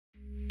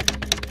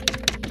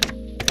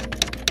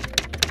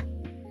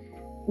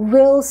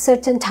Will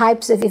certain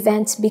types of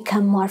events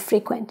become more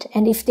frequent?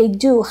 And if they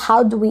do,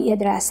 how do we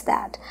address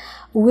that?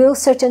 Will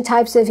certain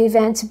types of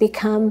events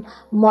become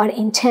more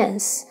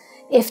intense?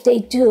 If they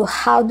do,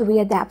 how do we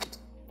adapt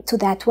to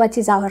that? What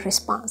is our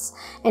response?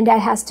 And that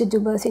has to do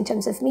both in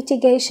terms of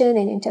mitigation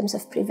and in terms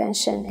of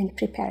prevention and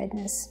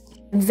preparedness.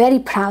 I'm very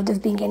proud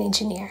of being an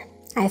engineer.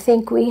 I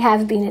think we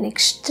have been an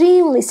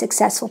extremely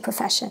successful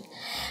profession.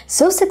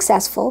 So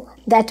successful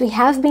that we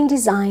have been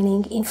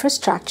designing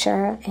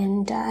infrastructure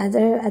and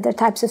other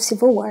types of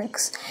civil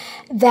works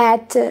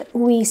that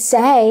we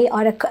say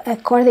are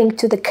according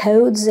to the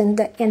codes and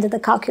the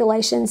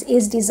calculations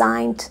is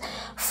designed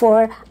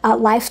for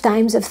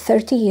lifetimes of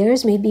 30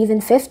 years, maybe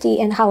even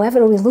 50. And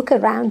however we look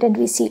around and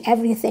we see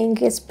everything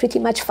is pretty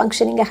much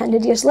functioning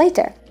 100 years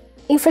later.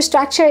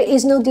 Infrastructure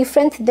is no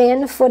different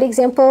than, for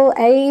example,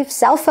 a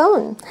cell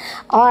phone,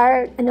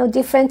 or no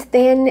different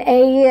than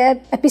a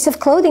piece of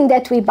clothing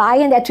that we buy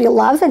and that we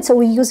love, and so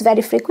we use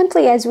very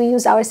frequently as we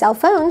use our cell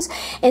phones.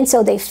 And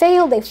so they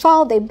fail, they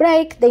fall, they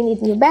break, they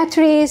need new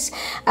batteries,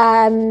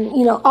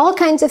 all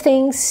kinds of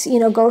things,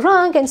 go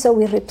wrong, and so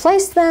we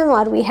replace them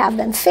or we have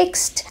them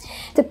fixed.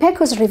 The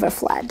Pecos River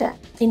flood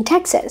in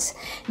Texas,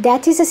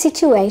 that is a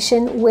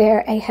situation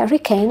where a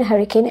Hurricane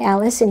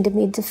Alice in the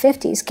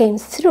mid-50s came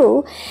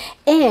through,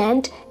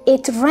 and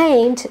it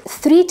rained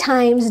 3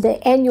 times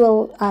the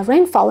annual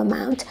rainfall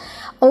amount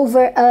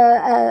over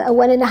a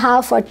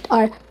 1.5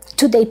 or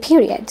 2-day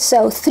period.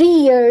 So 3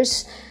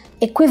 years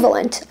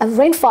equivalent of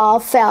rainfall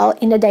fell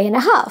in a day and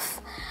a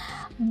half.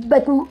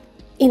 But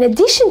in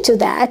addition to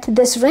that,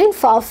 this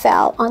rainfall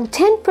fell on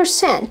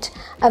 10%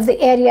 of the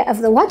area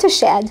of the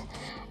watershed.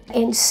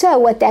 And so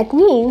what that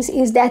means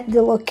is that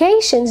the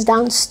locations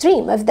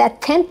downstream of that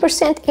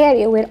 10%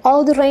 area where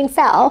all the rain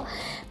fell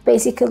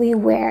basically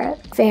were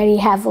very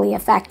heavily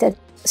affected.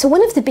 So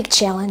one of the big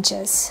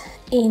challenges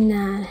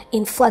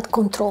in flood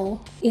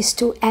control is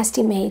to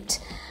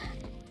estimate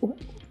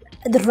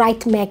the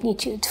right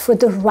magnitude for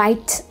the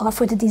right or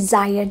for the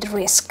desired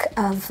risk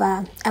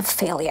of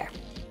failure.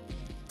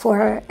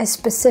 For a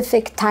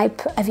specific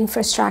type of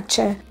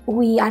infrastructure,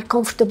 we are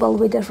comfortable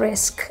with the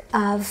risk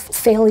of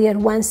failure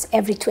once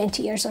every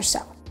 20 years or so.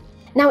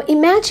 Now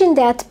imagine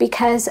that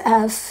because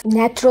of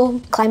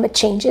natural climate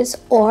changes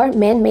or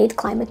man-made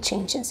climate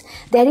changes,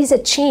 there is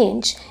a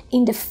change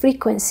in the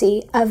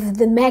frequency of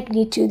the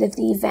magnitude of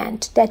the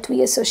event that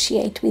we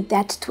associate with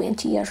that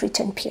 20-year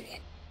return period.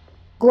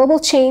 Global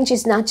change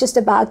is not just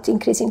about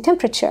increasing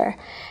temperature.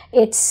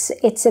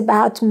 It's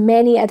about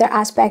many other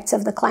aspects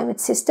of the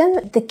climate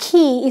system. The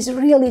key is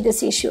really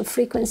this issue of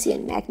frequency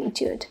and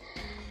magnitude.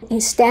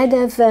 Instead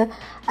of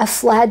a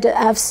flood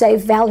of, say,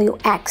 value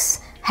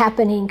X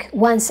happening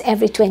once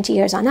every 20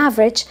 years on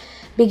average,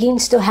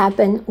 begins to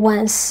happen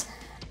once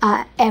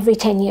every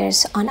 10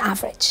 years on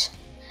average.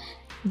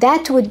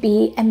 That would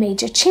be a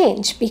major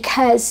change,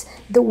 because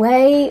the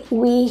way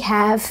we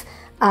have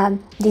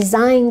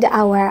designed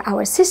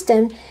our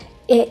system,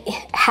 it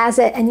has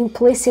an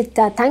implicit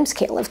time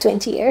scale of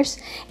 20 years,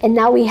 and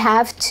now we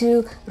have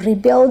to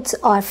rebuild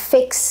or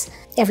fix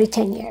every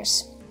 10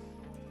 years.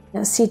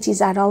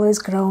 Cities are always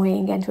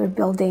growing, and we're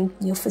building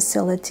new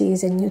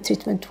facilities, a new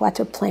treatment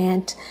water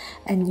plant,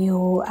 a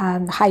new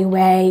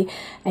highway,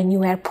 a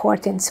new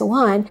airport, and so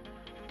on.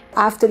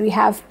 After we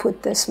have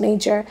put this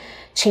major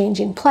change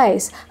in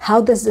place,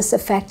 how does this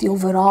affect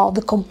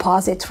the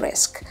composite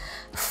risk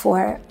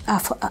for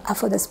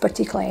this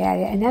particular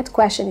area? And that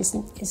question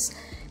is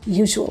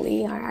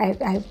usually,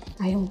 I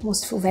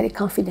almost feel very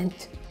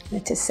confident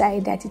to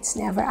say that it's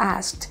never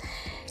asked.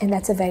 And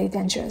that's a very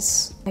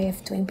dangerous way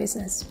of doing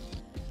business.